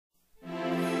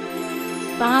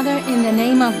Father, in the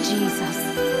name of Jesus,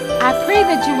 I pray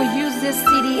that you will use this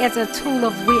city as a tool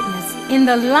of witness in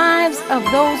the lives of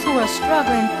those who are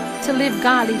struggling to live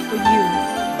godly for you.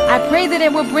 I pray that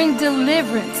it will bring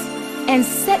deliverance and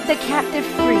set the captive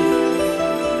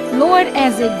free. Lord,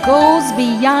 as it goes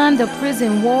beyond the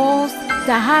prison walls,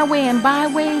 the highway and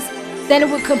byways, that it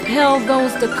will compel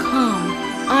those to come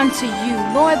unto you.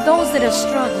 Lord, those that are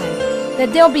struggling,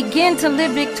 that they'll begin to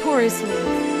live victoriously.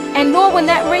 And Lord, when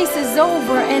that race is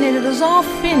over and it is all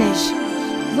finished,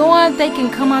 Lord, they can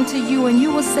come unto you and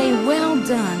you will say, well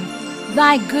done,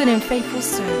 thy good and faithful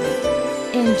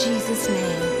servant. In Jesus'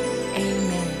 name,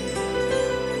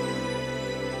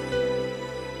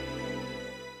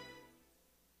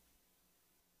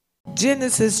 amen.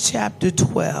 Genesis chapter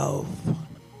 12,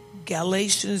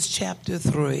 Galatians chapter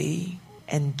 3,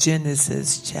 and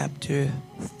Genesis chapter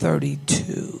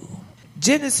 32.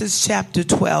 Genesis chapter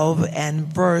 12 and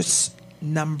verse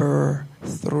number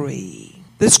 3.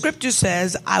 The scripture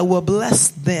says, I will bless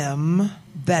them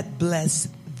that bless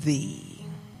thee,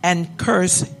 and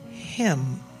curse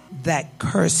him that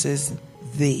curses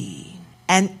thee.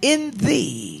 And in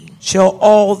thee shall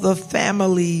all the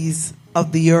families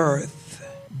of the earth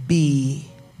be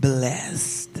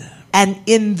blessed. And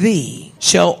in thee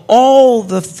shall all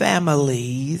the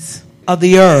families of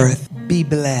the earth be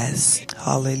blessed.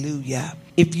 Hallelujah.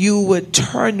 If you would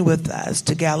turn with us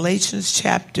to Galatians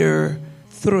chapter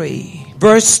 3,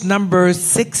 verse number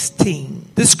 16.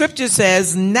 The scripture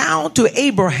says, now to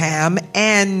Abraham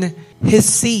and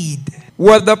his seed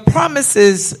were the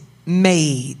promises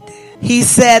made. He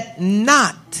said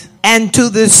not, and to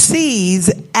the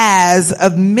seeds as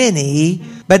of many,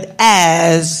 but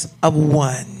as of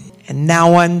one. And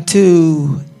now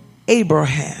unto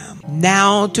Abraham.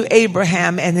 Now to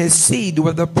Abraham and his seed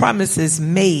were the promises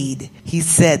made. He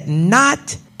said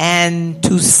not, and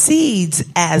to seeds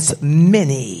as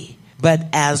many, but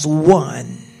as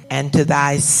one, and to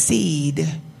thy seed,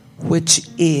 which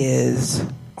is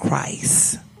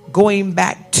Christ. Going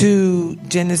back to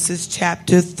Genesis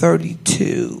chapter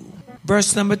 32,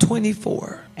 verse number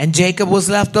 24. And Jacob was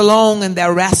left alone, and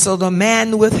there wrestled a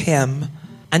man with him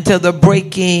until the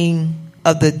breaking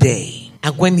of the day.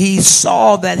 And when he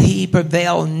saw that he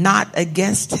prevailed not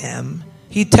against him,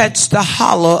 he touched the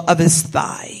hollow of his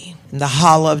thigh. And the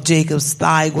hollow of Jacob's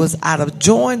thigh was out of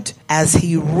joint as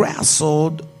he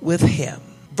wrestled with him.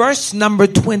 Verse number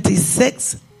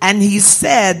 26, and he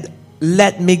said,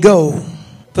 let me go,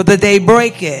 for the day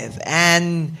breaketh.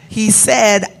 And he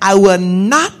said, I will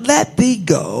not let thee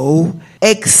go,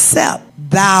 except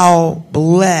thou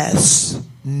bless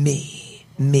me.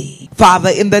 Father,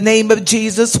 in the name of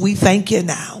Jesus, we thank you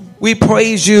now. We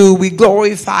praise you. We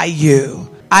glorify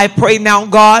you. I pray now,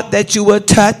 God, that you will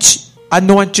touch,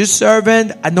 anoint your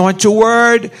servant, anoint your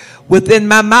word within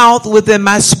my mouth, within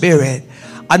my spirit.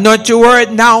 Anoint your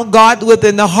word now, God,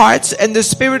 within the hearts and the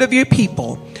spirit of your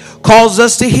people. Cause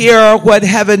us to hear what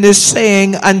heaven is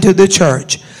saying unto the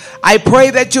church. I pray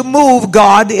that you move,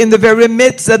 God, in the very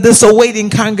midst of this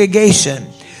awaiting congregation.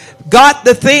 God,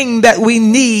 the thing that we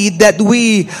need, that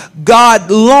we, God,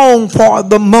 long for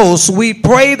the most, we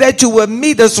pray that you will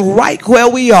meet us right where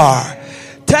we are.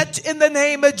 Touch in the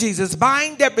name of Jesus.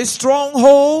 Bind every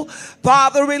stronghold.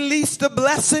 Father, release the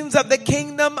blessings of the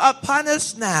kingdom upon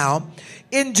us now.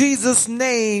 In Jesus'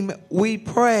 name we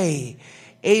pray.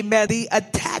 Amen. The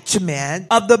attachment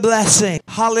of the blessing.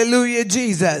 Hallelujah,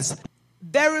 Jesus.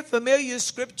 Very familiar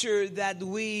scripture that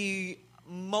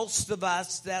most of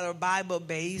us that are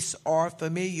Bible-based are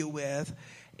familiar with.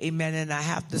 Amen. And I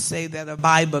have to say that are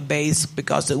Bible-based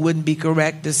because it wouldn't be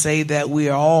correct to say that we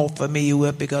are all familiar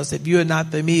with, because if you're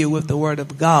not familiar with the Word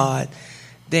of God,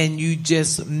 then you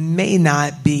just may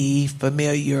not be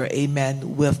familiar,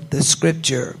 amen, with the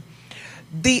scripture.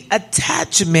 The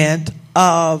attachment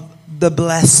of the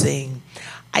blessing.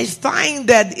 I find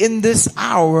that in this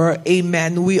hour,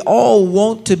 amen, we all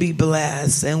want to be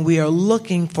blessed, and we are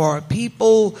looking for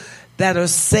people that are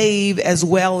saved as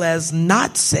well as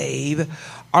not saved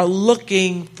are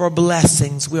looking for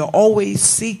blessings. We're always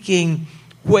seeking,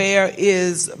 where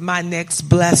is my next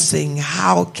blessing?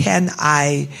 How can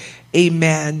I,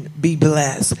 amen, be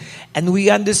blessed? And we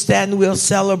understand we're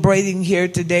celebrating here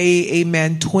today,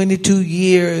 amen, 22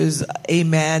 years,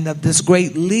 amen, of this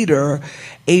great leader,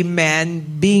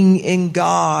 amen, being in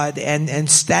God and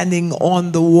standing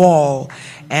on the wall.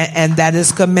 And that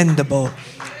is commendable.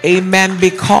 Amen.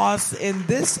 Because in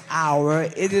this hour,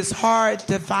 it is hard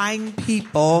to find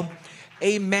people,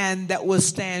 amen, that will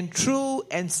stand true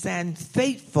and stand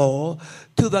faithful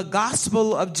to the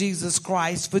gospel of Jesus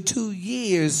Christ for 2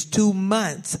 years, 2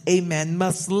 months, amen,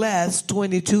 much less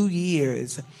 22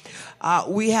 years.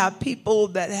 We have people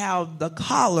that have the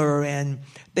collar and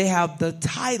they have the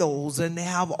titles and they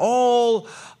have all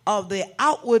of the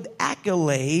outward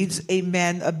accolades,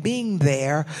 amen, of being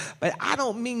there. But I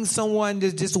don't mean someone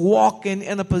that's just walking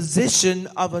in a position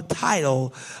of a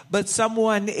title, but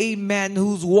someone, amen,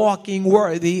 who's walking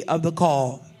worthy of the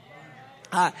call.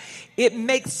 It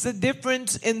makes a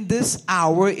difference in this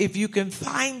hour if you can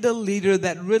find a leader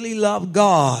that really loves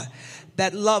God,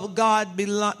 that love God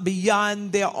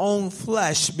beyond their own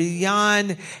flesh,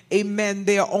 beyond, amen,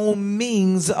 their own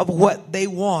means of what they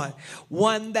want.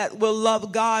 One that will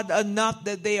love God enough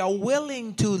that they are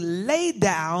willing to lay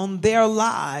down their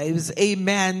lives,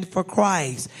 amen, for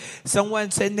Christ.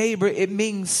 Someone said, neighbor, it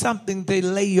means something to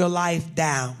lay your life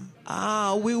down.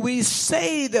 We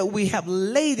say that we have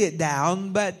laid it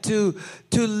down, but to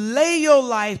lay your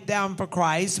life down for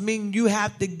Christ means you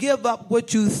have to give up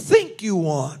what you think you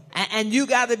want. And you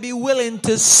got to be willing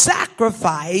to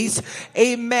sacrifice,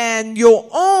 amen, your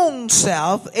own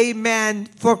self, amen,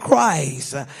 for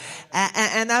Christ.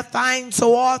 And I find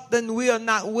so often we are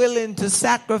not willing to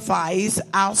sacrifice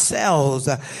ourselves.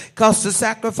 Because to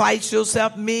sacrifice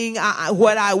yourself means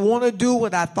what I want to do,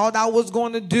 what I thought I was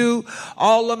going to do,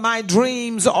 all of my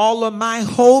dreams, all of my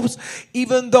hopes,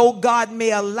 even though God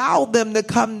may allow them to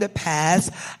come to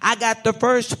pass, I got to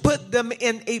first put them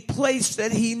in a place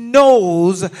that He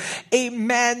knows,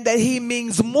 amen, that He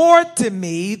means more to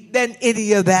me than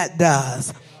any of that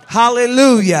does.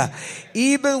 Hallelujah.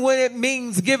 Even when it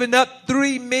means giving up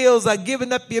 3 meals or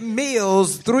giving up your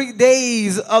meals 3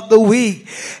 days of the week.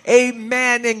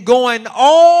 Amen. And going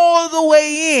all the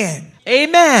way in.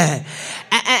 Amen.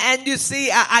 And you see,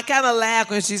 I kind of laughed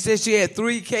when she said she had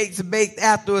 3 cakes baked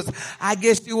afterwards. I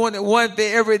guess she wanted one for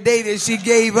every day that she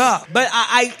gave up. But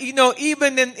I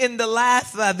even in the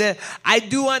last that I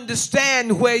do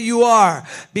understand where you are,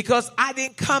 because I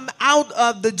didn't come out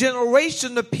of the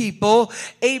generation of people,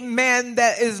 amen,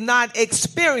 that is not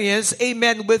experienced,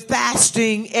 amen, with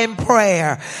fasting and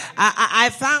prayer.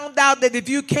 I found out that if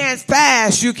you can't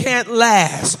fast, you can't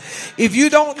last. If you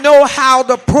don't know how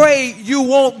to pray, you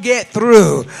won't get through.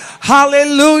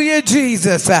 Hallelujah,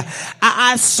 Jesus.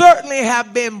 I certainly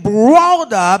have been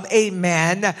brought up,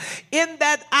 amen, in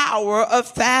that hour of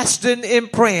fasting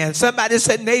and praying. Somebody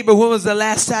said, neighbor, when was the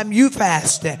last time you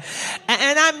fasted?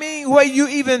 And I mean where you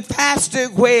even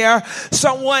fasted where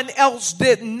someone else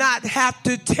did not have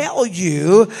to tell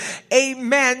you,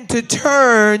 amen, to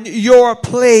turn your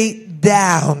plate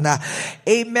down.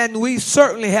 Amen. We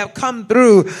certainly have come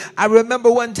through. I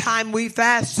remember one time we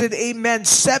fasted, amen,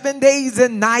 7 days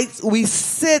and nights. We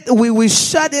shut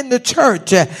in the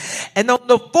church. And on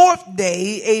the 4th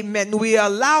day, amen, we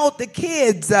allowed the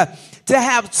kids to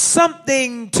have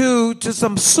something to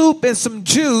some soup and some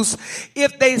juice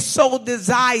if they so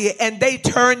desire, and they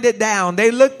turned it down.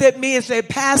 They looked at me and said,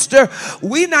 Pastor,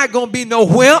 we're not going to be no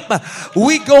wimp.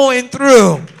 We going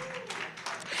through.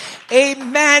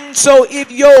 Amen. So if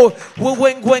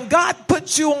when God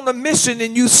puts you on a mission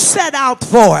and you set out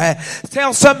for it,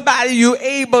 tell somebody you're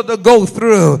able to go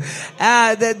through.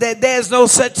 That there's no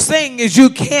such thing as you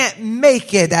can't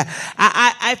make it.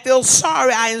 I feel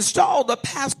sorry. I installed a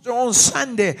pastor on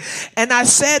Sunday, and I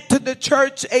said to the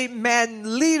church,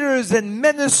 amen, leaders and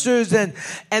ministers and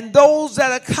those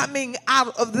that are coming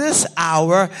out of this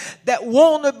hour that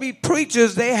want to be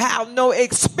preachers, they have no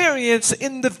experience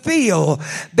in the field.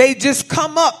 They just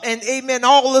come up and, amen,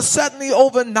 all of a sudden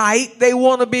overnight they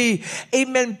want to be,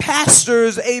 amen,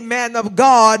 pastors, amen, of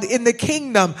God in the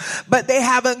kingdom, but they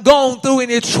haven't gone through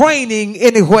any training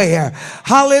anywhere.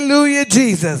 Hallelujah,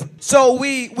 Jesus. So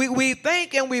we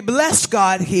thank and we bless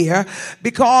God here,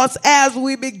 because as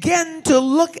we begin to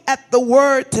look at the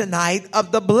word tonight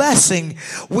of the blessing,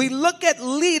 we look at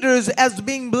leaders as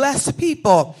being blessed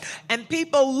people, and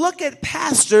people look at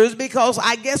pastors because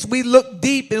I guess we look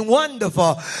deep and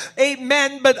wonderful.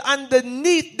 Amen. But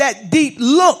underneath that deep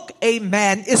look,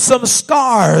 amen, is some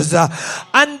scars.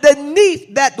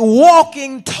 Underneath that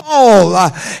walking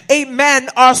tall, amen,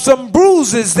 are some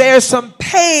bruises. There's some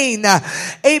pain.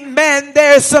 Amen.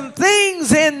 There's some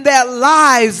things in their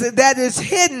lives that is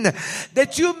hidden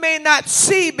that you may not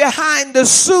see behind the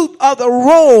suit or the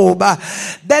robe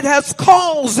that has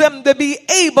caused them to be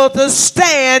able to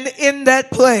stand in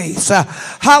that place.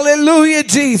 Hallelujah,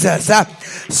 Jesus.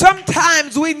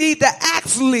 Sometimes we need to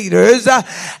ask leaders,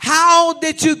 how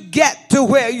did you get to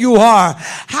where you are?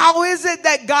 How is it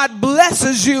that God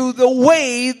blesses you the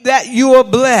way that you are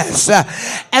blessed?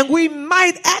 And we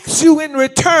might ask you in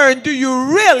return, do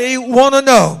you really want to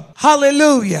know?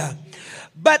 Hallelujah.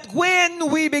 But when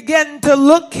we begin to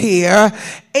look here,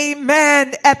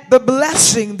 amen, at the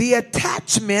blessing, the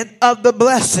attachment of the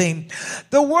blessing.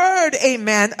 The word,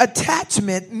 amen,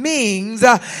 attachment means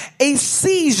a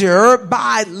seizure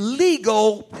by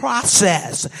legal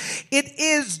process. It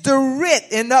is the writ.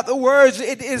 In other words,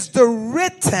 it is the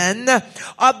written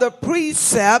of the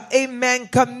precept, amen,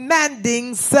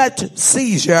 commanding such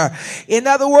seizure. In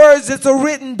other words, it's a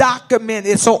written document.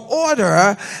 It's an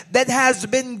order that has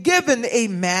been given,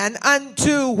 amen,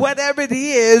 unto whatever it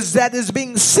is that is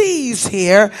being seized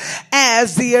here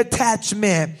as the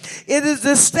attachment. It is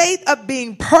the state of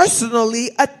being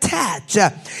personally attached.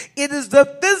 It is the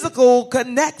physical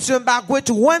connection by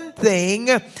which one thing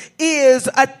is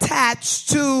attached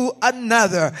to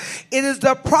another. It is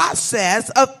the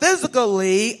process of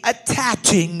physically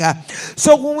attaching.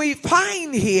 So when we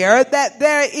find here that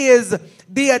there is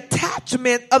the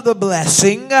attachment of the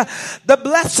blessing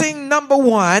number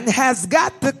one has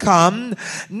got to come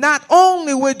not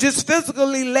only with just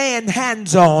physically laying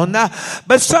hands on,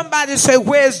 but somebody say,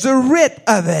 where's the writ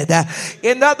of it?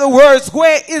 In other words,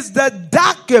 where is the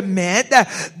document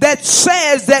that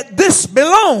says that this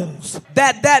belongs?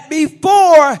 That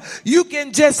before you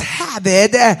can just have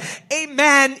it,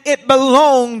 amen, it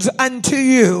belongs unto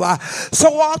you.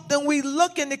 So often we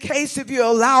look in the case, if you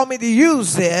allow me to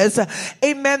use this,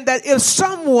 amen, that if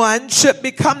someone should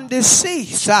become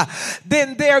deceased,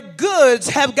 then their goods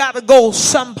have got to go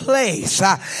someplace.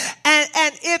 And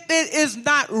if it is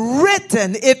not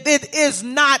written, if it is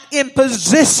not in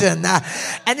position,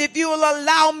 and if you will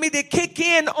allow me to kick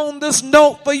in on this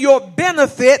note for your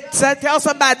benefit, so tell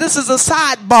somebody this is a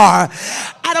sidebar.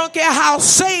 I don't care how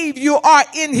saved you are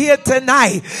in here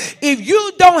tonight. If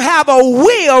you don't have a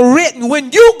will written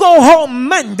when you go home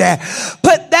Monday,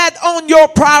 put that on your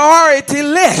priority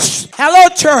list.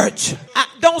 Hello, church.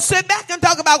 Don't sit back and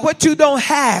talk about what you don't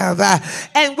have.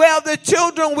 And well, the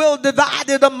children will divide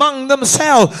it among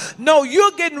themselves. No,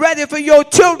 you're getting ready for your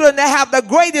children to have the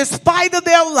greatest fight of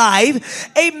their life.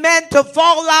 Amen. To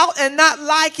fall out and not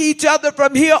like each other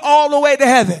from here all the way to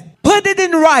heaven. Put it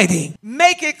in writing.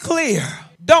 Make it clear.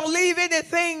 Don't leave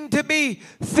anything to be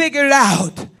figured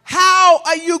out. How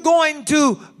are you going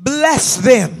to bless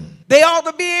them? They ought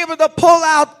to be able to pull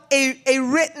out a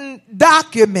written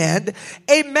document,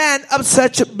 amen, of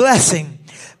such blessing.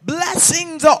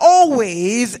 Blessings are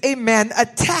always, amen,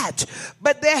 attached.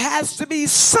 But there has to be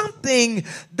something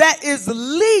that is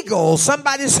legal.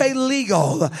 Somebody say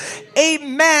legal.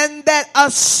 Amen. That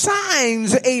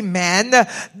assigns, amen,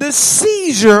 the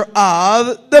seizure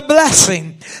of the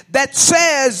blessing. That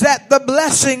says that the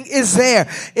blessing is there.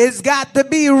 It's got to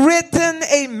be written,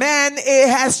 amen. It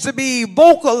has to be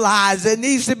vocalized. It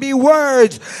needs to be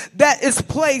words that is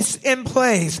placed in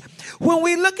place. When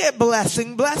we look at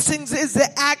blessings is the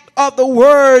act of the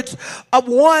words of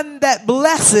one that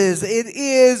blesses. It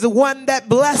is one that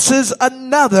blesses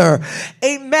another.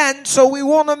 Amen. So we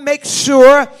want to make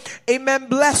sure, amen,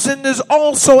 blessing is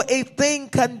also a thing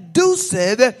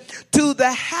conducive to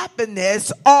the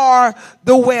happiness or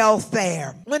the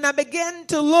welfare. When I begin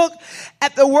to look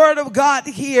at the word of God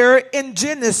here in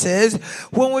Genesis,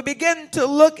 when we begin to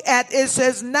look at it,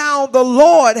 says, now the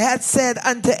Lord had said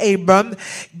unto Abram,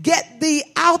 get thee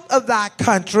out of thy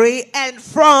country and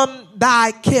from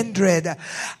thy kindred.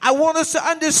 I want us to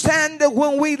understand that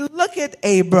when we look at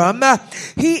Abram,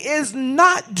 he is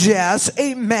not just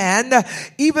a man,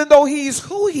 even though he's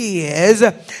who he is.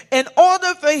 In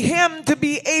order for him to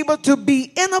be able to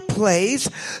be in a place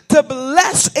to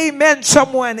bless, amen,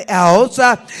 someone else,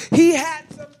 he had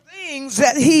some things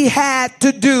that he had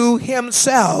to do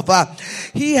himself.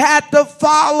 He had to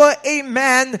follow,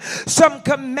 amen, some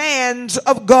commands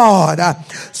of God.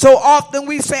 So often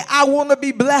we say, I want to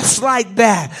be blessed like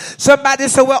that. Somebody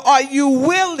say, well, are you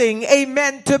willing,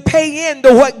 amen, to pay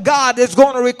into what God is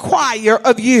going to require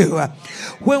of you?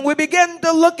 When we begin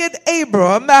to look at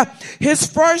Abram, his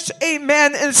first,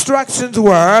 amen, instructions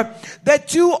were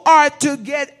that you are to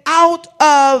get out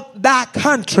of thy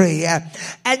country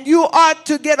and you are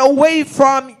to get away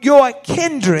from your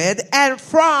kindred and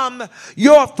from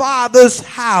your father's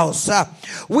house.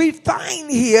 We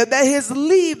find here that his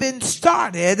leaving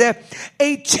started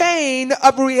a chain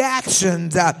of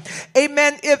reactions.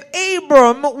 Amen. If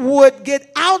Abram would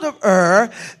get out of Ur,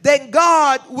 then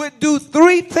God would do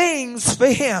three things for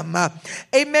him.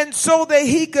 Amen. So that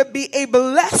he could be a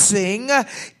blessing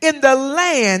in the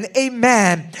land.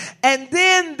 Amen. And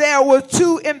then there were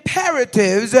two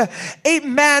imperatives,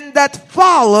 amen, that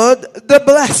followed the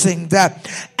blessings.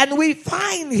 And we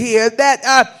find here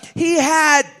that he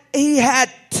had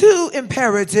two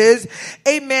imperatives,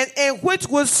 amen, and which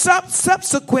was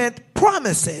subsequent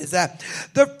promises.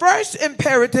 The first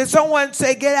imperative, someone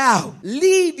say, get out.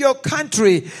 Leave your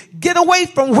country. Get away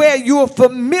from where you are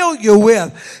familiar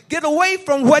with. Get away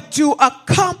from what you are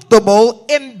comfortable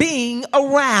in being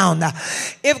around.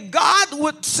 If God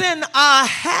would send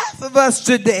half of us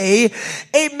today,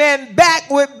 amen,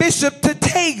 back with Bishop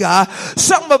Tatega,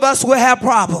 some of us will have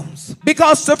problems.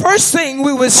 Because the first thing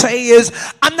we would say is,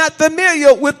 I'm not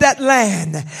familiar with that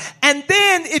land. And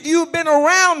then if you've been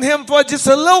around him for just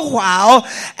a little while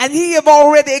and he have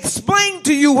already explained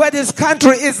to you what his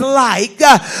country is like,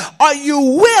 are you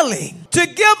willing to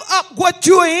give up what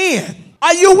you're in?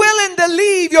 Are you willing to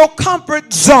leave your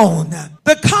comfort zone?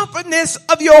 The comfortness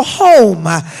of your home.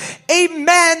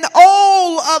 Amen.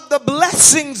 All of the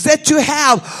blessings that you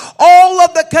have. All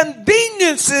of the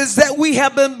conveniences that we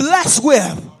have been blessed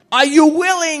with. Are you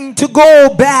willing to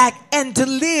go back and to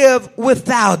live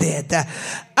without it?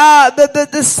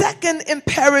 The second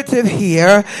imperative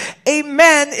here,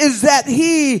 amen, is that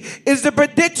he is the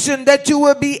prediction that you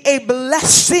will be a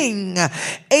blessing.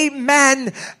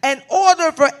 Amen. In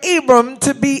order for Abram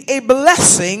to be a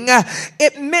blessing,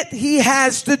 it meant he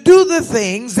has to do the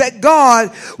things that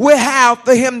God will have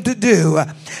for him to do.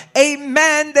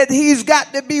 Amen. That he's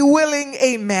got to be willing.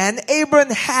 Amen. Abram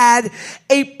had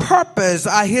a purpose.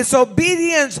 His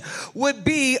obedience would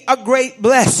be a great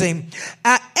blessing.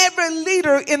 Every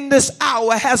leader in this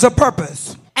hour has a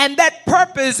purpose. And that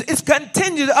purpose is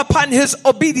contingent upon his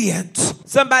obedience.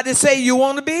 Somebody say, you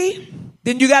want to be?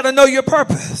 Then you got to know your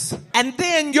purpose. And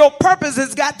then your purpose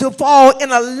has got to fall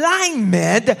in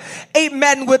alignment,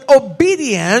 amen, with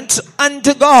obedience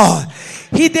unto God.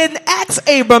 He didn't ask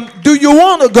Abram, do you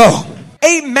want to go?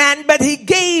 Amen. But he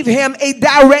gave him a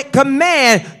direct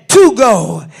command to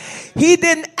go. He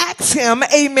didn't ask him,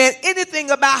 amen,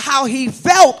 anything about how he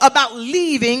felt about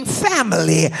leaving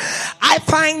family. I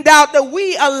find out that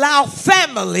we allow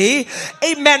family,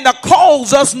 amen, to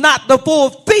cause us not to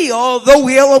fulfill the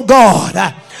will of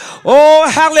God. Oh,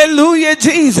 hallelujah,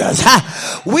 Jesus.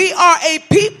 We are a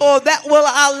people that will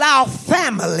allow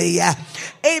family,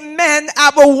 amen,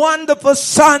 our wonderful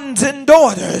sons and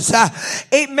daughters,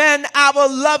 amen, our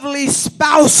lovely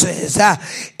spouses.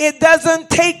 It doesn't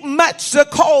take much to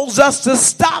cause us to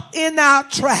stop in our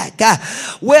track.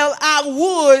 Well, I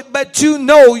would, but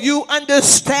you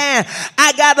understand,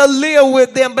 I gotta live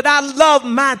with them, but I love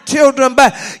my children.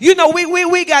 But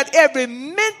we got every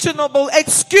mentionable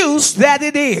excuse that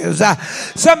it is.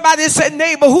 Somebody said,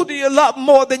 neighbor, who do you love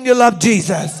more than you love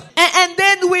Jesus? And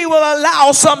then we will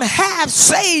allow some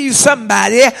half-saved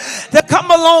somebody to come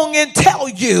along and tell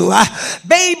you,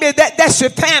 baby, that's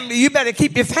your family. You better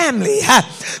keep your family.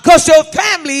 Because your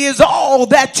family is all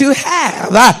that you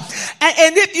have.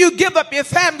 And if you give up your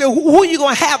family, who are you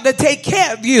going to have to take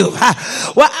care of you?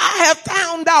 Well, I have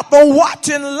found out from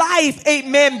watching life,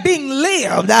 amen, being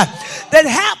lived, that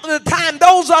half of the time,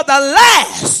 those are the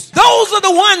last. Those are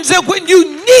the ones that when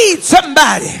you need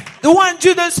somebody, the ones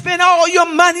you done spend all your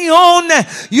money on,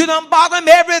 you done bought them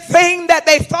everything that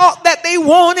they thought that they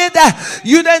wanted,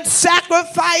 you done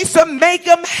sacrifice to make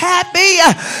them happy,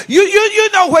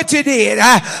 you know what you did,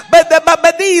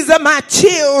 but these are my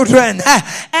children,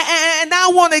 and I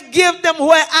want to give them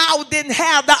what I didn't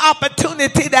have the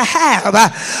opportunity to have.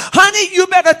 Honey, you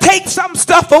better take some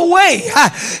stuff away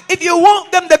if you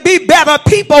want them to be better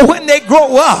people when they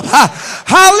grow up.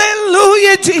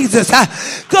 Hallelujah, Jesus.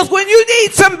 Because when you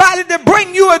need somebody to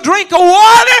bring you a drink of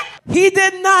water, he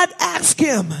did not ask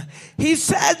him. He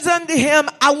says unto him,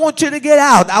 I want you to get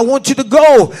out. I want you to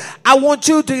go. I want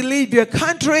you to leave your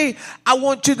country. I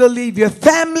want you to leave your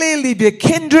family, leave your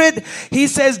kindred. He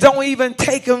says, don't even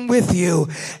take them with you.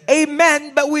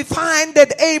 Amen. But we find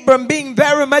that Abram, being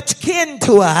very much kin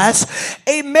to us,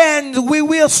 amen, we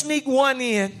will sneak one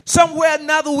in. Somewhere or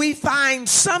another we find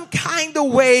some kind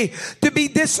of way to be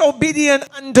disobedient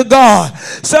unto God.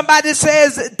 Somebody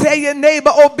says, tell your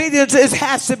neighbor, obedience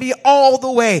has to be all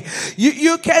the way.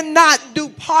 You cannot do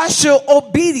partial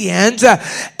obedience,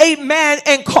 amen,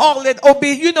 and call it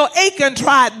obedience. Achan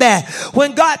tried that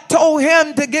when God told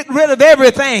him to get rid of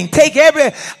everything, take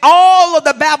all of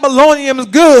the Babylonian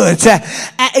goods,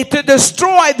 to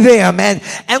destroy them.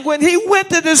 And when he went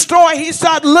to destroy, he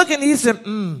started looking, he said,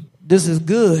 this is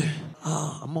good.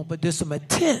 I'm going to put this in my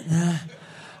tent.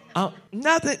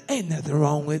 Ain't nothing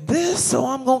wrong with this, so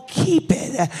I'm going to keep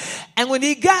it. And when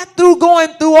he got through going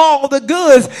through all the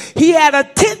goods, he had a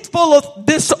tent full of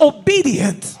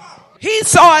disobedience. He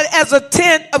saw it as a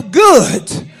tent of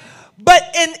goods. But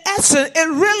in essence, it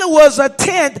really was a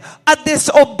tent of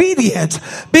disobedience,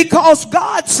 because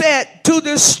God said to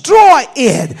destroy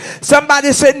it.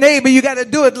 Somebody said, neighbor, you got to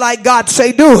do it like God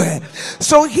say do it.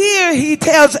 So here he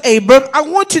tells Abram, I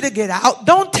want you to get out.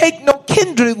 Don't take no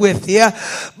kindred with you.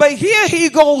 But here he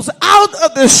goes out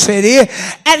of the city,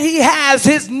 and he has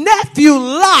his nephew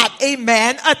Lot,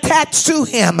 amen, attached to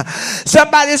him.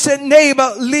 Somebody said,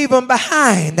 neighbor, leave him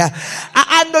behind.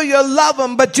 I know you love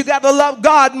him, but you got to love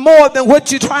God more than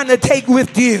what you're trying to take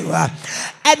with you.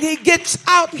 And he gets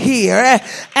out here, and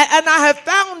I have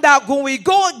found out when we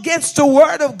go against the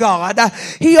word of God,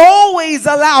 he always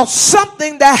allows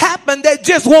something to happen that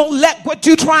just won't let what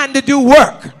you're trying to do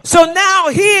work. So now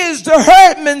here's the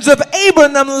herdmen of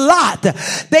Abram and Lot.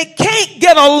 They can't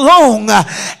get along.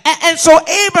 And so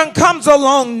Abram comes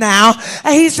along now,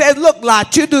 and he says, look,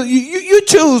 Lot, you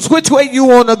choose which way you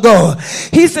want to go.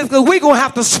 He says, because we're going to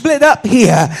have to split up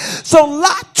here. So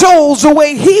Lot chose the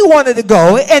way he wanted to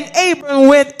go, and Abram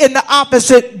went in the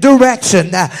opposite direction.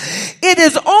 It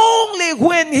is only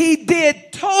when he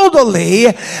did totally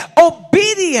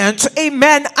obedience,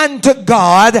 amen, unto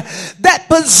God, that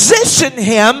positioned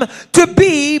him to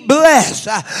be blessed.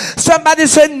 Somebody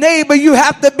said, neighbor, you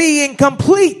have to be in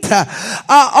complete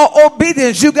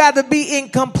obedience. You got to be in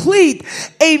complete,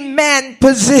 amen,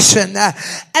 position.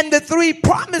 And the three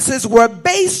promises were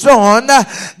based on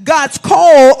God's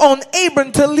call on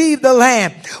Abram to leave the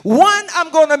land. One,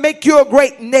 I'm going to make you a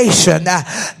great nation.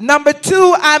 Number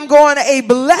two, I'm going to a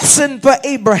blessing for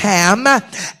Abraham.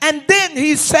 And then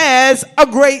he says a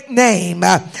great name.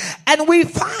 And we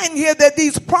find here that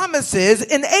these promises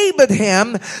enabled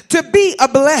him to be a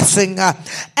blessing.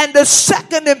 And the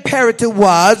second imperative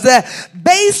was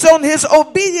based on his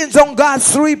obedience on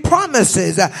God's three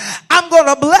promises. I'm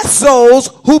going to bless those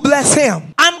who bless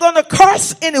him. I'm going to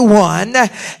curse anyone,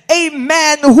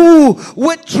 amen, who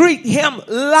would treat him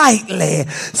lightly.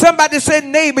 Somebody said,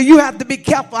 neighbor, you have to be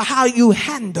careful how you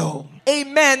handle,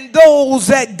 amen, those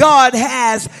that God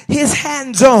has his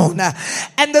hands on.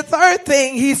 And the third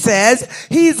thing he says,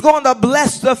 he's going to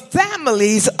bless the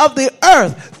families of the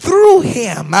earth through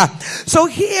him. So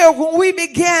here, when we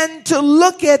begin to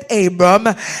look at Abram,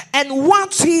 and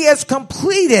once he has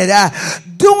completed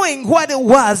doing what it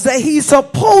was that he's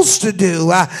supposed to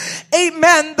do,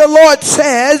 amen, the Lord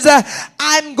says,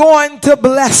 I'm going to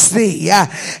bless thee.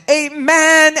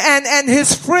 Amen. And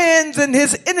his friends and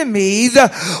his enemies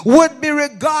would be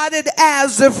regarded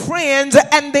as the friends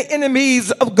and the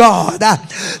enemies of God.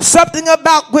 Something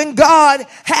about when God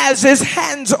has his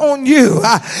hands on you,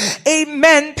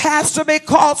 amen, pastor,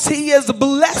 because he has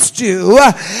blessed you,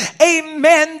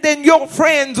 amen, then your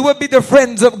friends will be the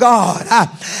friends of God.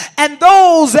 And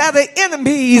those that are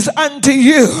enemies unto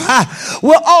you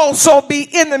will also be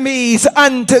enemies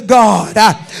unto God.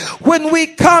 When we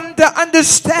come to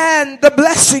understand the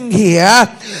blessing here,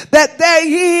 that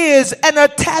there is an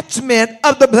attachment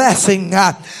of the blessing.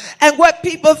 And what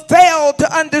people fail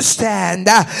to understand,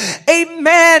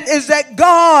 amen, is that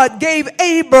God gave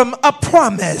Abram a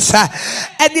promise.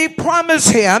 And he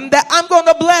promised him that I'm going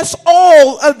to bless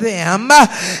all of them,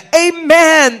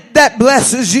 amen, that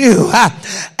blesses you.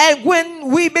 And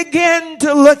when we begin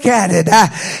to look at it,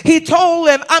 he told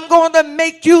him, I'm going to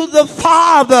make you the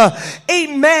father,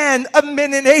 amen, of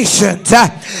many nations.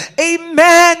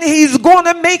 Amen. He's going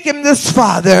to make him this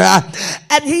father.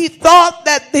 And he thought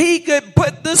that he could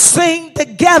put this thing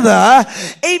together,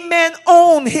 amen,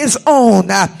 on his own,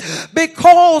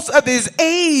 because of his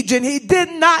age, and he did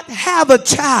not have a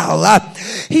child.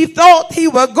 He thought he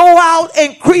would go out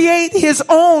and create his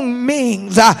own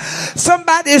means.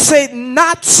 Somebody say,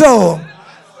 not so.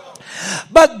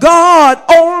 But God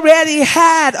already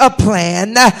had a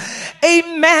plan,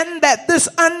 amen, that this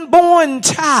unborn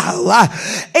child,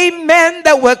 amen,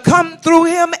 that would come through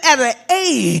him at an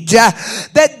age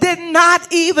that did not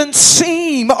even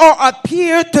seem or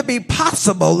appear to be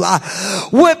possible,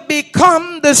 would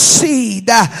become the seed,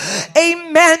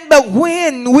 amen. But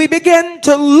when we begin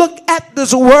to look at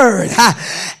this word,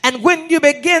 and when you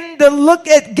begin to look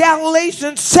at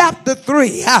Galatians chapter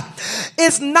 3,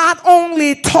 it's not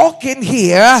only talking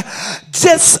here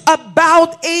just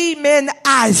about, amen,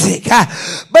 Isaac,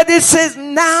 but it says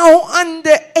now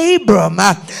under Abram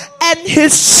and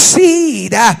his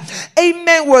seed,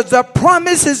 amen, was the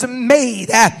promises made,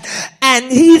 and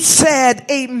he said,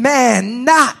 amen,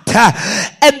 not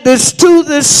and this to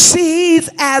the seeds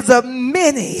as of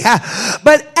many,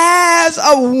 but as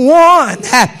of one,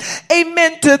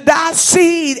 amen, to thy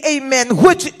seed, amen,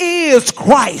 which is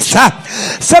Christ.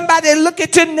 Somebody look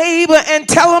at your neighbor and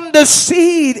tell him the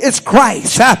seed is Christ.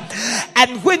 Christ.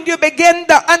 And when you begin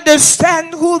to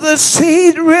understand who the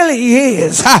seed really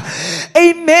is,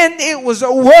 amen, it was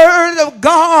a word of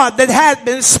God that had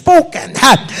been spoken.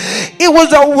 It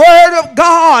was a word of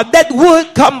God that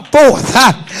would come forth.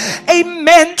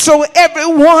 Amen. So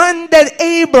everyone that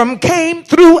Abram came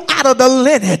through out of the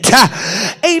lineage,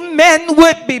 amen,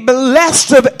 would be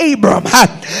blessed of Abram.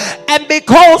 And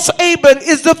because Abram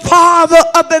is the father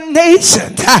of the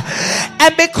nations,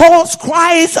 and because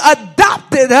Christ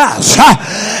adopted us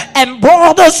and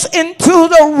brought us into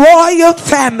the royal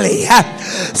family,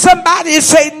 somebody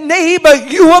say, neighbor,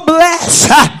 you are blessed.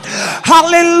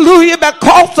 Hallelujah,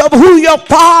 because of who your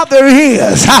father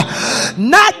is.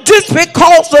 Not just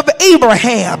because of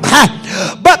Abraham,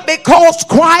 but because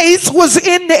Christ was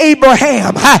in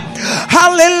Abraham.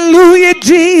 Hallelujah,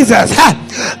 Jesus.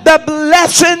 The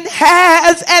blessing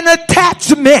has an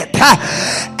attachment,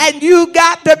 and you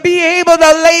got to be able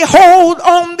to lay hold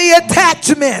on the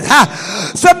attachment.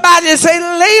 Somebody say,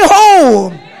 lay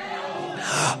hold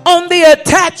on the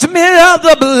attachment of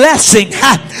the blessing.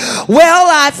 Well,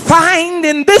 I find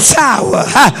in this hour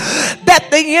that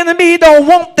the enemy don't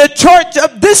want the church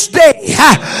of this day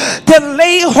to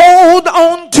lay hold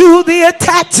on to the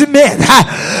attachment,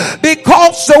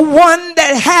 because the one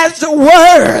that has the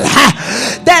word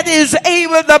that is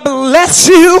able to bless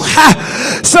you.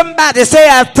 Somebody say,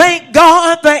 I thank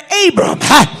God for Abram.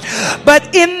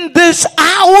 But in this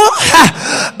hour,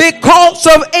 because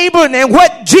of Abram and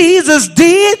what Jesus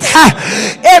did,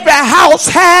 every house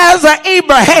has an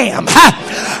Abraham.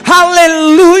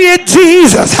 Hallelujah,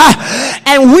 Jesus.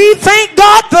 And we thank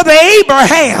God for the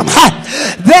Abraham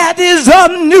that is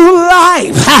of new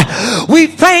life. We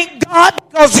thank God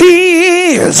because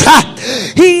he is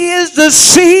the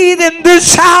seed in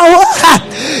this hour.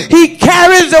 He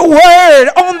carries the word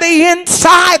on the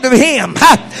inside of him,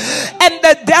 and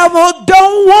the devil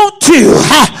don't want you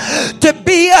to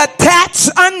be attached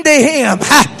unto him.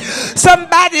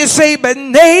 Somebody say, but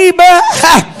neighbor,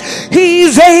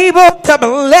 he's able to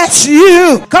bless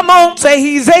you. Come on, say,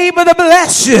 he's able to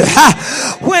bless you.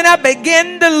 When I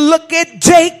begin to look at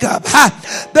Jacob,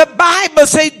 the Bible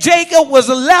says Jacob was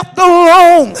left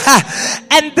alone,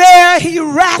 and there he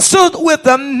wrestled with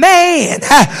a man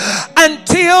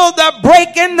until the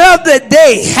breaking of the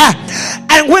day.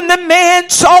 And when the man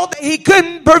saw that he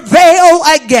couldn't prevail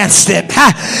against him,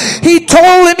 he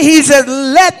told him, he said,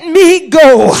 let me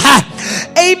go.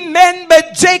 Amen.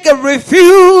 But Jacob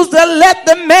refused to let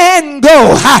the man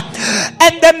go.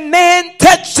 And the man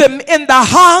touched him in the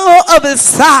hollow of his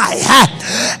thigh.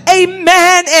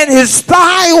 Amen. And his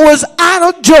thigh was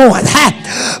out of joint.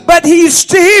 But he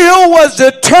still was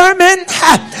determined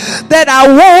that I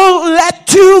won't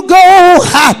let you go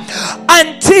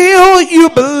until you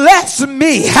bless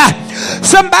me.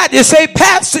 Somebody say,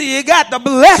 Pastor, you got to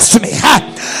bless me.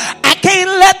 I can't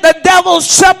let the devil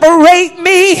separate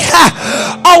me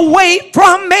away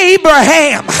from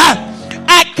Abraham.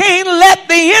 I can't let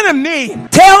the enemy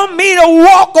tell me to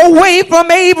walk away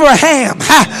from Abraham.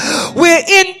 We're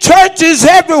in churches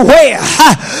everywhere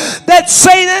that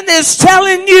Satan is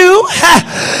telling you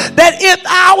that if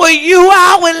I were you,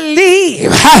 I would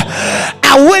leave.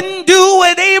 I wouldn't do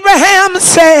what Abraham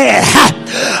said.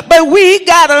 But we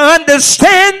got to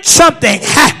understand something,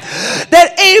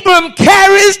 that Abram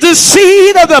carries the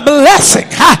seed of the blessing.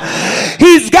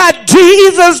 He's got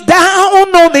Jesus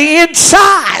down on the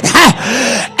inside,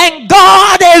 and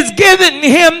God has given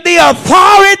him the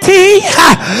authority.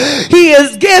 He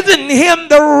has given him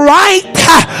the right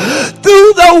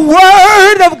through the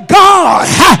word of God,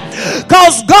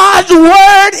 because God's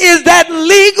word is that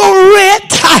legal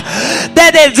writ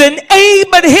that has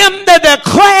enabled him to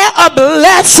declare a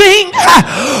blessing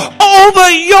over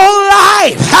your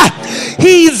life.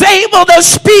 He's able to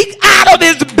speak out of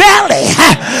his belly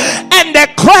and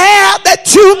declare that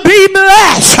you be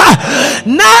blessed.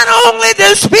 Not only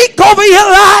to speak over your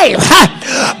life,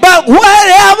 but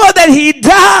whatever that he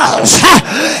does,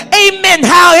 amen,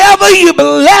 however you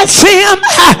bless him,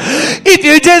 if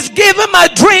you just give him a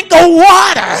drink of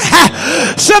water,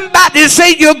 somebody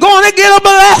say you're going to get a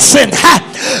blessing,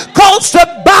 because the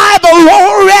Bible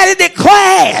already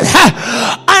declared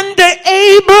under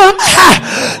Abram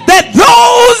that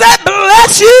those that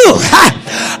bless you,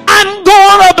 I'm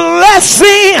going to bless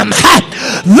them.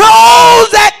 Those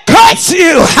that curse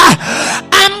you,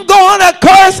 I'm going to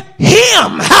curse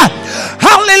him.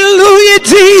 Hallelujah,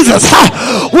 Jesus.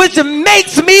 Which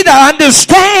makes me to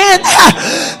understand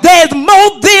there's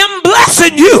more them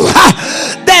blessing you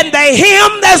than the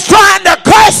him that's trying to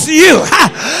curse you.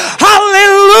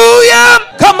 Hallelujah.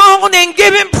 Come on and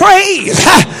give him praise.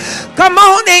 Come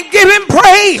on and give him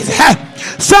praise.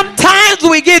 Sometimes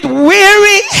we get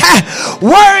weary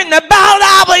worrying about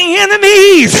our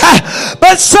enemies.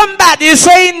 But somebody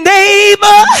say,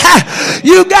 neighbor,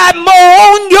 you got more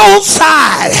on your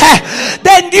side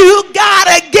than you got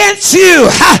against you.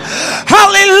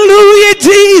 Hallelujah,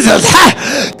 Jesus.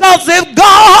 Because if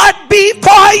God be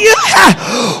for you,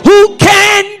 who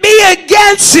can be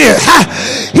against you?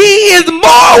 He is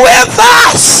more with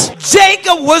us.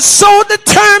 Jacob was so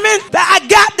determined that I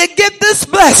got to get this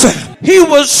blessing. He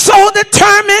was so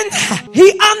determined.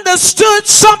 He understood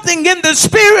something in the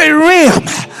spirit realm,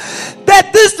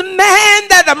 that this man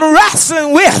that I'm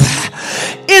wrestling with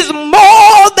is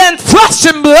more than flesh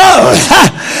and blood.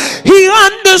 He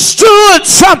understood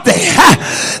something,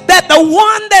 that the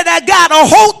one that I got a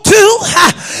hold to,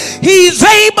 he's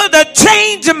able to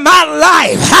change my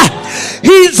life.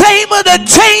 He's able to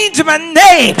change my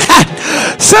name.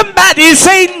 Somebody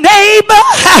say, neighbor,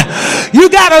 you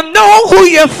got to know who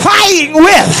you're fighting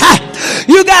with.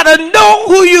 You got to know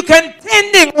who you're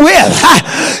contending with.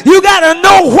 You got to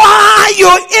know why you're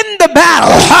in the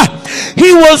battle.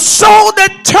 He was so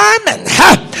determined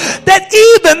that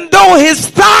even though his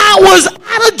thigh was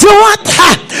out of joint,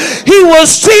 he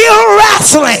was still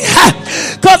wrestling,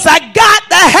 because I got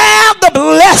to have the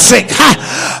blessing.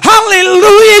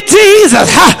 Hallelujah, Jesus.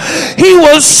 He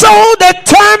was so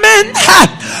determined,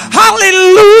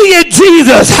 hallelujah,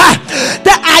 Jesus,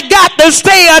 that I got to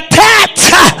stay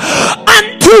attached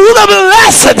unto the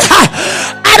blessing.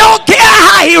 I don't care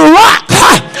how he rock.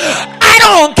 I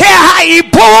don't care how he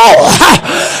pull.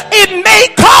 It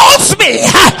may cost me,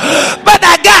 but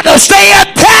I got to stay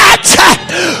attached,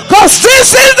 because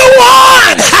this is the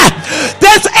one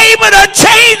that's able to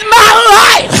change my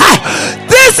life.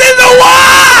 This is the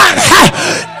one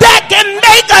that can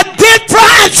make a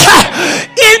difference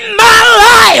in my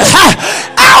life.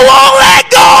 I won't let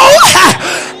go.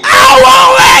 I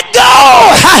won't let go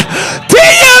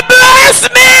till you bless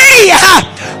me.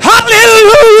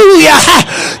 Hallelujah.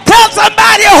 Tell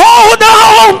somebody, hold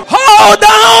on, hold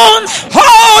on,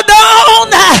 hold on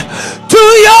to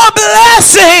your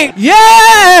blessing.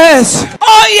 Yes.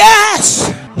 Oh, yes.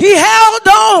 He held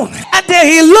on until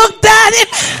he looked at him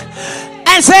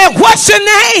and said, what's your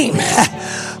name?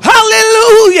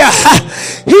 Hallelujah.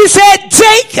 He said,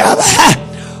 Jacob.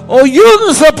 Oh, you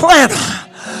the supplanter.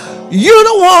 You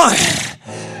the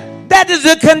one that is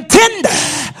a contender.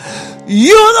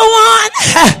 You the one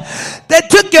that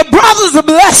took your brother's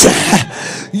blessing.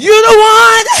 You the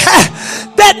one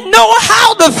that know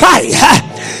how to fight.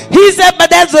 He said,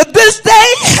 but as of this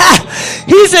day,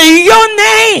 he said, your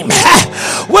name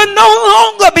will no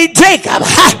longer be Jacob,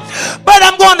 but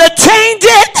I'm going to change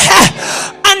it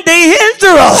unto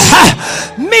Israel.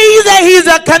 Means that he's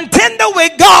a contender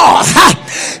with God.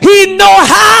 He know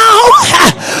how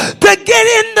to get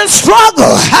in the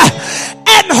struggle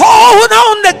and hold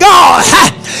on to God.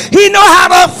 He know how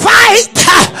to fight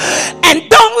and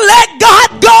don't let God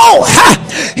go.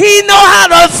 He know how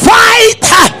to fight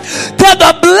till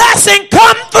the blessing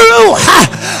come through.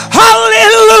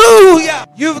 Hallelujah.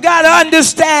 You've got to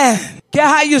understand. Get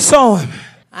how you saw him.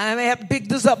 I may have to pick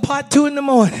this up part 2 in the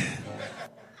morning.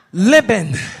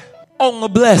 Limping on the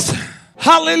blessing.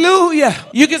 Hallelujah.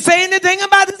 You can say anything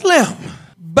about his limp,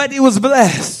 but he was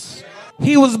blessed.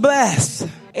 He was blessed.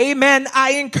 Amen.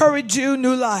 I encourage you,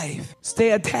 New Life,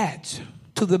 stay attached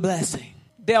to the blessing.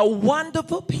 There are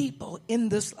wonderful people in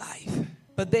this life,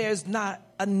 but there's not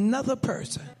another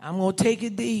person. I'm going to take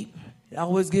it deep. It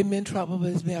always get me in trouble, but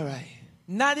it's be all right.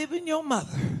 Not even your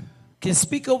mother can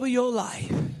speak over your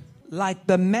life like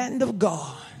the man of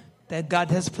God that God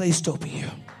has placed over you.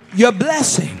 Your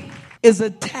blessing is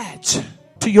attached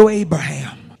to your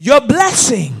Abraham. Your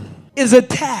blessing is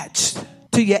attached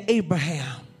to your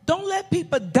Abraham. Don't let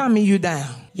people dummy you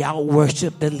down. Y'all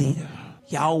worship the leader.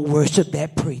 Y'all worship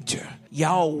that preacher.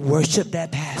 Y'all worship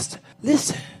that pastor.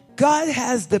 Listen, God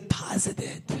has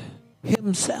deposited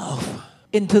himself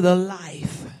into the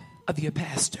life of your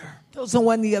pastor. Told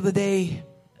someone the other day,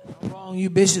 if I'm wrong, you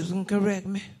bishops can correct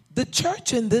me. The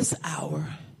church in this hour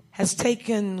has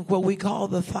taken what we call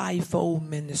the fivefold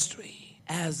ministry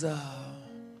as a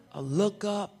look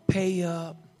up, pay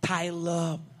up, title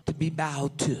up, to be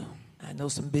bowed to. I know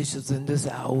some bishops in this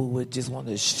hour would just want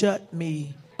to shut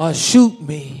me or shoot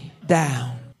me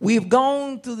down. We've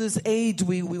gone through this age.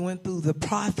 We went through the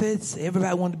prophets.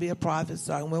 Everybody wanted to be a prophet,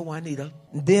 starting with Juanita.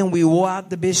 And then we wore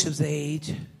out the bishop's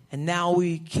age. And now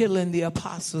we're killing the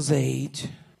apostles' age.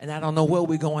 And I don't know where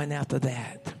we're going after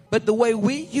that. But the way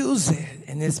we use it,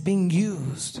 and it's being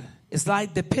used, it's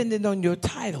like depending on your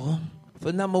title.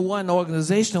 For number one,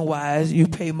 organizational-wise, you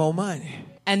pay more money.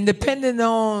 And depending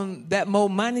on that more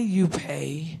money you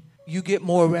pay, you get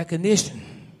more recognition.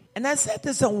 And I said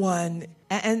to someone,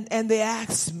 and they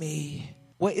asked me,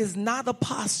 well, is not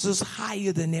apostles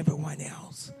higher than everyone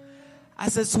else? I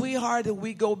said, sweetheart, if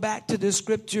we go back to the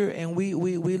scripture and we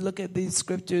look at these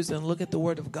scriptures and look at the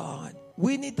word of God,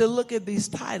 we need to look at these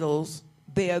titles.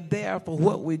 They are there for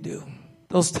what we do.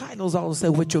 Those titles all say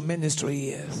what your ministry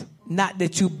is, not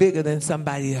that you're bigger than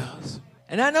somebody else.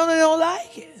 And I know they don't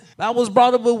like it. I was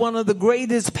brought up with one of the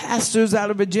greatest pastors out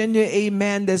of Virginia,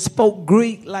 amen, that spoke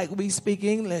Greek like we speak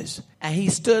English. And he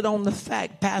stood on the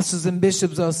fact pastors and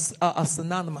bishops are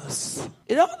synonymous.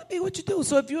 It ought to be what you do.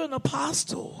 So if you're an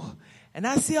apostle, and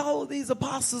I see all of these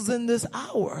apostles in this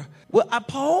hour. Well,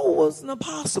 Paul was an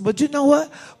apostle, but you know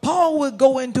what? Paul would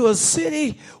go into a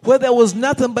city where there was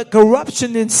nothing but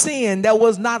corruption and sin. There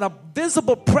was not a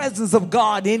visible presence of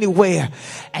God anywhere.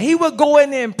 And he would go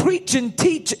in there and preach and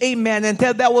teach, amen,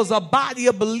 until there was a body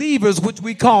of believers, which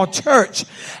we call church.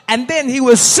 And then he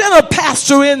would send a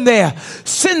pastor in there,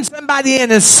 send somebody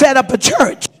in and set up a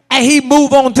church. And he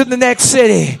move on to the next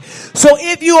city. So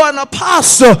if you are an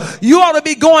apostle, you ought to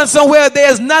be going somewhere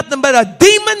there's nothing but a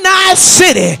demonized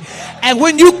city. And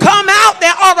when you come out,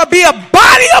 there ought to be a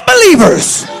body of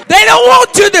believers. They don't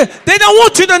want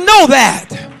you to know that.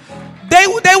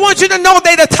 They want you to know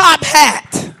they're the top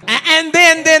hat. And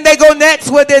then they go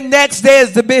next. Well, then next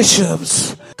there's the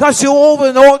bishops. Because you're over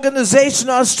an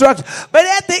organizational structure. But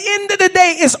at the end of the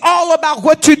day, it's all about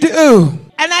what you do.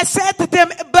 And I said to them,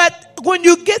 but when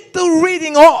you get through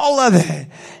reading all of it,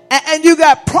 and you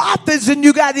got prophets and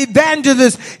you got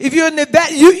evangelists, if you're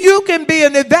you can be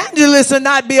an evangelist and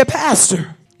not be a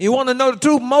pastor. You want to know the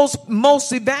truth?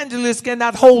 Most evangelists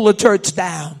cannot hold a church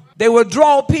down. They will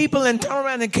draw people and turn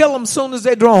around and kill them as soon as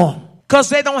they draw them. Because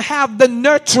they don't have the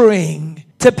nurturing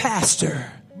to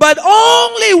pastor. But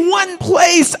only one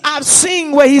place I've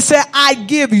seen where he said, I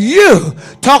give you,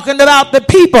 talking about the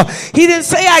people. He didn't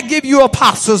say I give you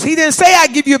apostles. He didn't say I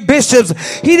give you bishops.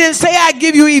 He didn't say I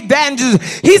give you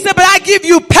evangelists. He said, but I give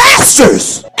you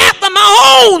pastors after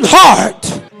my own heart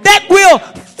that will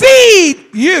feed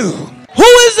you. Who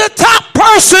is the top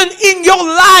person in your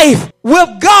life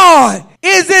with God?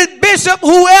 Is it bishop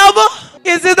whoever?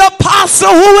 Is it apostle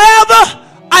whoever?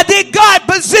 Or did God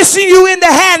position you in the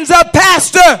hands of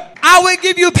pastor? I will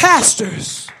give you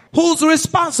pastors. Who's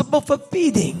responsible for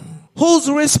feeding? Who's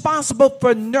responsible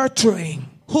for nurturing?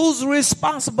 Who's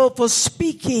responsible for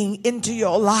speaking into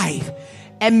your life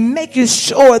and making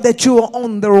sure that you are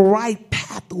on the right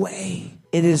pathway?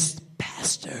 It is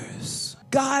pastors.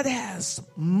 God has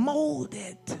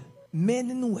molded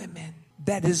men and women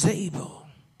that is able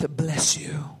to bless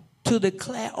you, to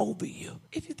declare over you.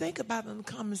 If you think about it on the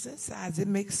common sense side, it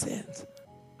makes sense.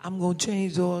 I'm going to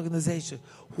change the organization.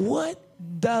 What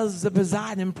does the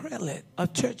presiding prelate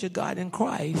of Church of God in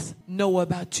Christ know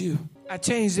about you? I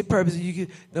changed the purpose.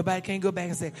 Nobody can go back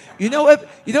and say, you know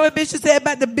what Bishop said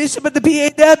about the bishop of the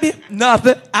PAW?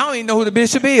 Nothing. I don't even know who the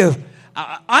bishop is.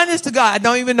 Honest to God, I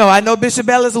don't even know. I know Bishop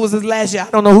Ellis was his last year.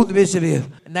 I don't know who the bishop is.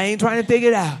 And I ain't trying to figure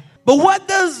it out. But what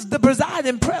does the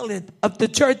presiding prelate of the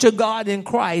Church of God in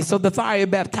Christ, of the fire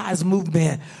baptized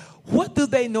movement, what do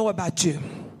they know about you?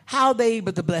 How are they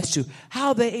able to bless you? How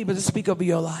are they able to speak over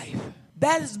your life?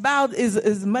 That is about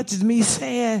as much as me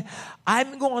saying,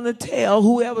 I'm going to tell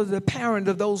whoever's the parent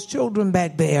of those children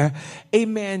back there,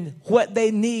 amen, what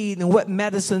they need and what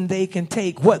medicine they can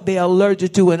take, what they're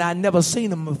allergic to, and I've never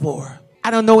seen them before. I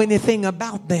don't know anything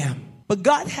about them. But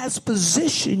God has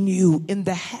positioned you in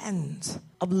the hands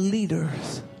of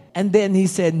leaders. And then he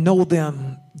said, know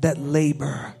them that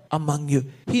labor among you.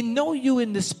 He know you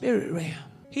in the spirit realm.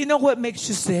 He know what makes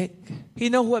you sick. He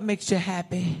know what makes you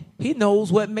happy. He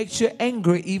knows what makes you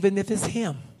angry, even if it's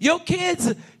him. Your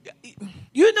kids,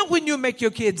 you know when you make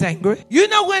your kids angry. You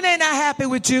know when they're not happy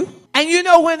with you. And you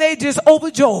know when they just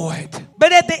overjoyed.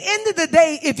 But at the end of the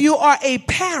day, if you are a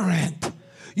parent,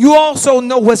 you also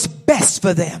know what's best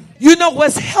for them. You know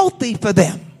what's healthy for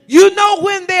them. You know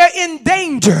when they're in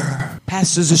danger.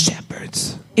 Pastors are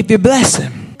shepherds. If you bless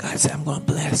them, God said, I'm going to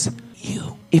bless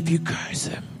you. If you curse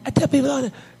them. I tell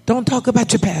people, don't talk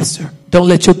about your pastor. Don't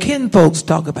let your kinfolks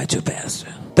talk about your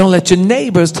pastor. Don't let your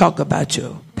neighbors talk about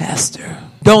your pastor.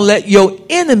 Don't let your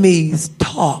enemies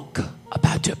talk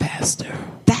about your pastor.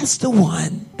 That's the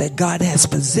one that God has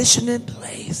positioned in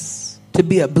place to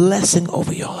be a blessing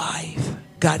over your life.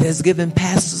 God has given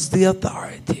pastors the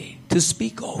authority to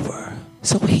speak over.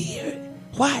 So here,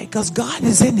 why? Because God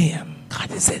is in him.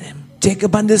 God is in him.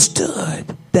 Jacob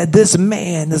understood that this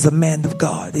man is a man of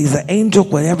God. He's an angel,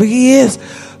 whatever he is,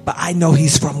 but I know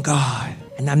he's from God.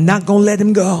 And I'm not going to let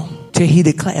him go till he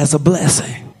declares a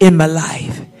blessing in my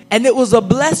life. And it was a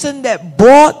blessing that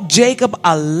brought Jacob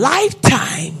a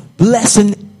lifetime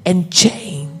blessing and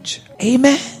change.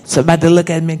 Amen. Somebody look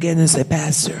at me again and say,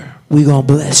 Pastor, we're going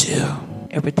to bless you.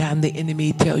 Every time the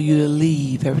enemy tell you to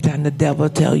leave, every time the devil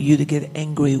tell you to get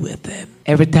angry with him,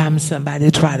 every time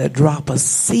somebody try to drop a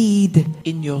seed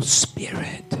in your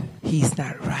spirit, he's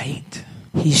not right.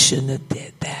 He shouldn't have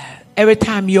did that. Every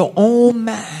time your own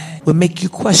mind will make you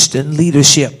question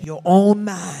leadership, your own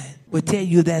mind will tell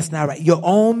you that's not right. Your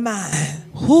own mind,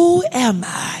 who am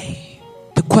I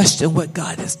to question what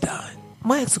God has done? I'm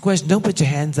going to ask the question. Don't put your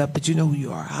hands up, but you know who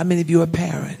you are. How many of you are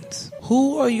parents?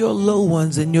 Who are your little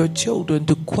ones and your children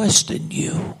to question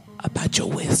you about your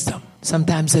wisdom?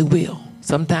 Sometimes they will.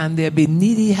 Sometimes they'll be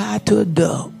knee-high to a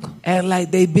duck, act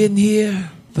like they've been here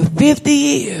for 50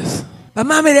 years. But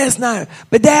mommy, that's not.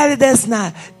 But daddy, that's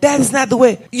not. That is not the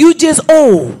way. You just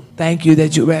old. Thank you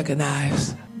that you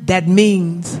recognize. That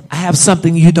means I have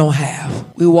something you don't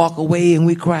have. We walk away and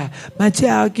we cry. My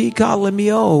child keep calling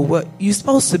me old. What you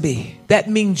supposed to be? That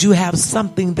means you have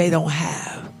something they don't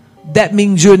have. That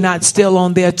means you're not still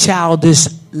on their childish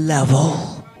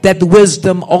level. That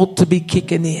wisdom ought to be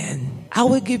kicking in. I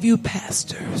will give you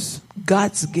pastors,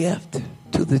 God's gift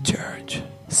to the church.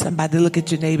 Somebody look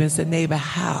at your neighbor and say, neighbor,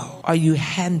 how are you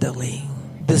handling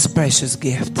this precious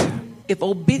gift? If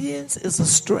obedience is a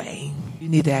strain, you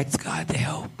need to ask God to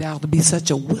help. There ought to be such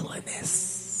a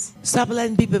willingness. Stop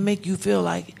letting people make you feel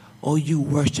like, oh, you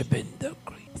worshiping the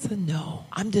creature. So no,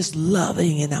 I'm just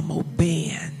loving and I'm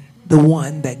obeying the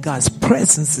one that God's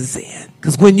presence is in.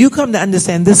 Because when you come to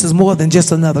understand this is more than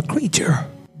just another creature,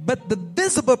 but the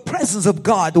visible presence of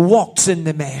God walks in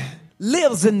the man,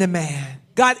 lives in the man.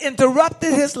 God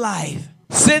interrupted his life,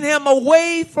 sent him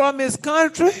away from his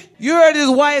country. You heard his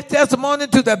wife's testimony,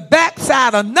 to the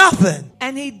backside of nothing.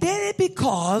 And he did it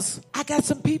because I got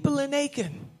some people in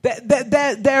Aiken.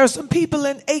 There are some people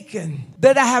in Aiken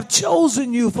that I have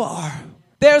chosen you for.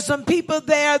 There are some people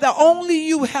there that only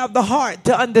you have the heart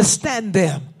to understand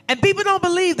them. And people don't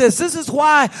believe this. This is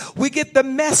why we get the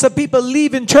mess of people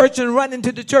leaving church and running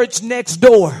to the church next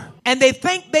door. And they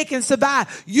think they can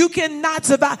survive. You cannot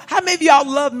survive. How many of y'all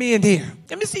love me in here?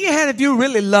 Let me see your hand if you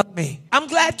really love me. I'm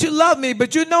glad you love me,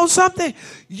 but you know something?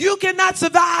 You cannot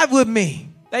survive with me.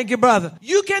 Thank you, brother.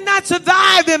 You cannot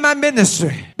survive in my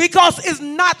ministry because it's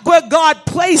not where God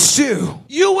placed you.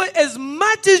 You would, as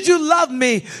much as you love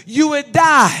me, you would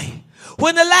die.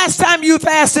 When the last time you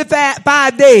fasted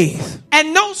 5 days?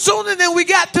 And no sooner than we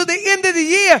got to the end of the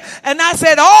year and I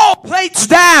said, all plates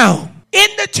down. In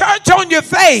the church on your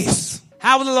face.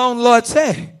 How long the Lord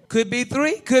say? Could be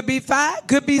 3, could be 5,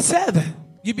 could be 7.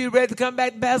 You be ready to come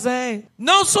back to Pastor Haynes?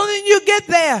 No sooner than you get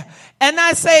there. And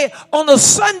I say on a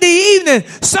Sunday evening,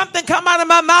 something come out of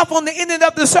my mouth on the ending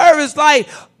of the service like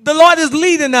the Lord is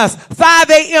leading us. 5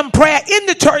 a.m. prayer in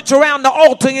the church around the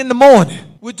altar in the morning.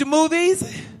 Would you move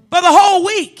easy? For the whole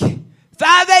week.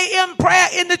 5 a.m. prayer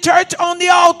in the church on the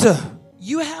altar.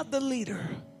 You have the leader,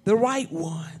 the right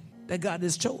one that God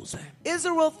has chosen.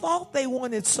 Israel thought they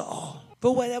wanted Saul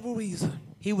for whatever reason.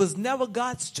 He was never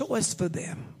God's choice for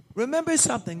them. Remember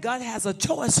something, God has a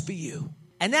choice for you.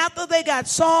 And after they got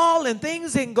Saul and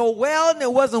things didn't go well and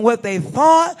it wasn't what they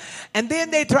thought, and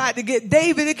then they tried to get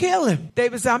David to kill him.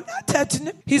 David said, I'm not touching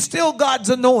him. He's still God's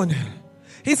anointed.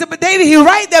 He said, but David, he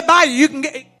right there by you. You can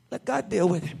let God deal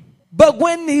with him. But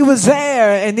when he was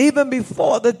there and even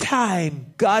before the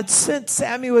time, God sent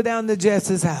Samuel down to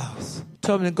Jesse's house.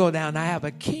 Told him to go down. I have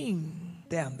a king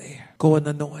down there. Go and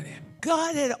anoint him.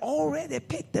 God had already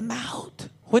picked him out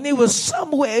when he was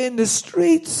somewhere in the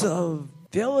streets of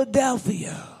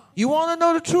Philadelphia. You want to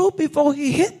know the truth? Before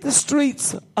he hit the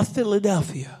streets of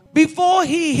Philadelphia, before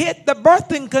he hit the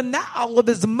birthing canal of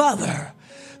his mother,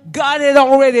 God had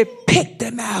already picked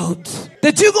him out.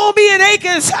 That you're going to be in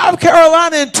Aiken, South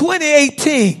Carolina in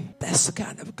 2018. That's the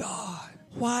kind of God.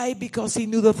 Why? Because he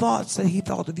knew the thoughts that he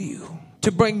thought of you.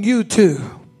 To bring you to.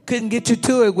 Couldn't get you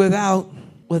to it without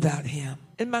him.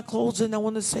 In my closing, I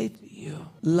want to say to you,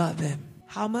 love him.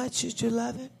 How much should you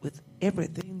love him? With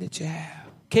everything that you have.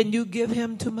 Can you give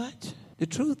him too much? The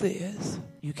truth is,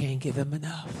 you can't give him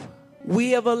enough.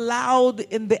 We have allowed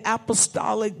in the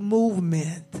apostolic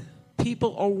movement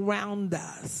people around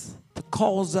us to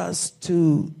cause us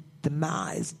to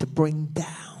demise, to bring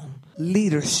down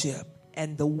leadership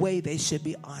and the way they should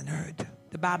be honored.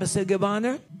 The Bible said give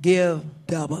honor, give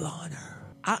double honor.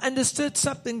 I understood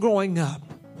something growing up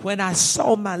when I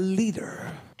saw my leader,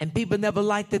 and people never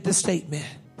liked the statement,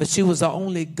 but she was the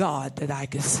only God that I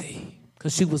could see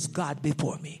because she was God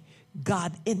before me,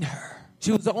 God in her.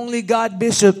 She was the only God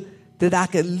bishop that I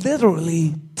could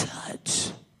literally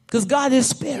touch because God is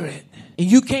spirit. And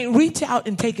you can't reach out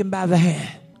and take him by the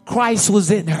hand. Christ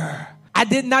was in her. I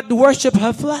did not worship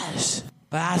her flesh.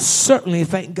 But I certainly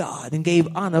thank God and gave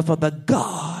honor for the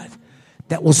God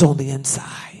that was on the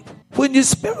inside. When you're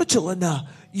spiritual enough,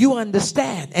 you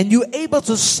understand and you're able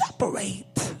to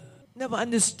separate. Never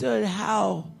understood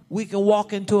how we can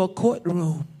walk into a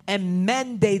courtroom and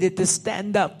mandated to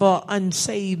stand up for an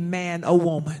unsaved man or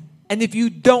woman. And if you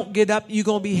don't get up, you're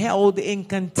going to be held in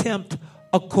contempt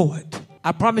of court.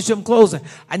 I promise you I'm closing.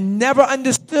 I never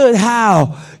understood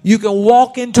how you can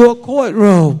walk into a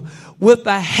courtroom with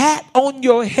a hat on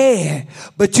your head,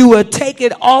 but you will take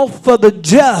it off for the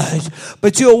judge.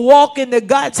 But you'll walk into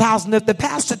God's house, and if the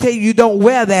pastor tell you don't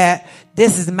wear that,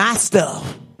 this is my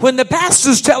stuff. When the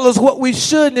pastors tell us what we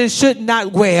should and should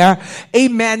not wear,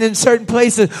 amen, in certain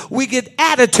places, we get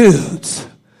attitudes.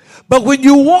 But when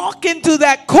you walk into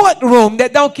that courtroom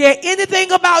that don't care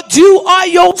anything about you or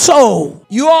your soul,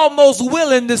 you're almost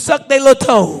willing to suck their little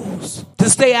toes to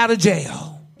stay out of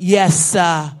jail. Yes,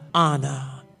 sir, honor.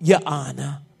 Your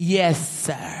honor. Yes,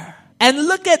 sir. And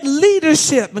look at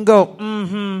leadership and go,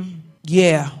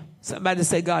 yeah. Somebody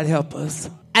say, God help us.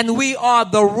 And we are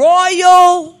the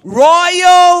royal.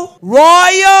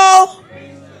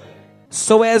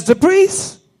 So as the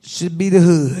priest should be the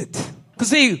hood. Because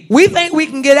see, we think we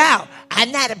can get out.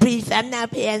 I'm not a priest. I'm not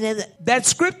paying. That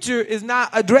scripture is not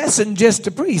addressing just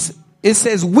the priest. It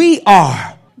says we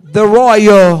are the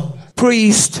royal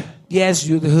priest. Yes,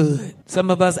 you're the hood. Some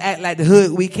of us act like the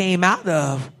hood we came out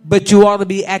of. But you ought to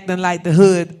be acting like the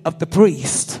hood of the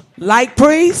priest. Like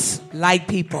priests, like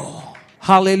people.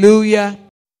 Hallelujah.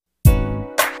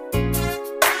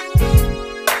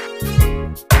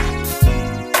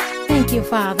 Thank you,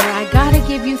 Father. I gotta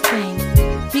give you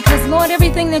thanks. Because, Lord,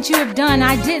 everything that you have done,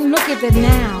 I didn't look at the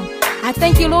now. I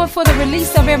thank you, Lord, for the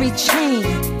release of every chain.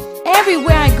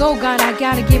 Everywhere I go, God, I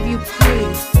gotta give you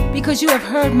praise. Because you have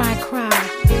heard my cry.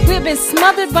 We have been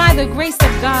smothered by the grace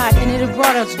of God, and it has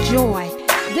brought us joy.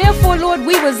 Therefore, Lord,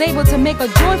 we was able to make a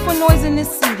joyful noise in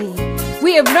this city.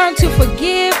 We have learned to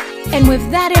forgive, and with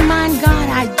that in mind, God,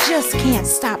 I just can't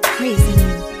stop praising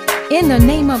you. In the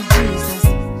name of Jesus,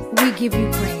 we give you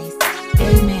praise.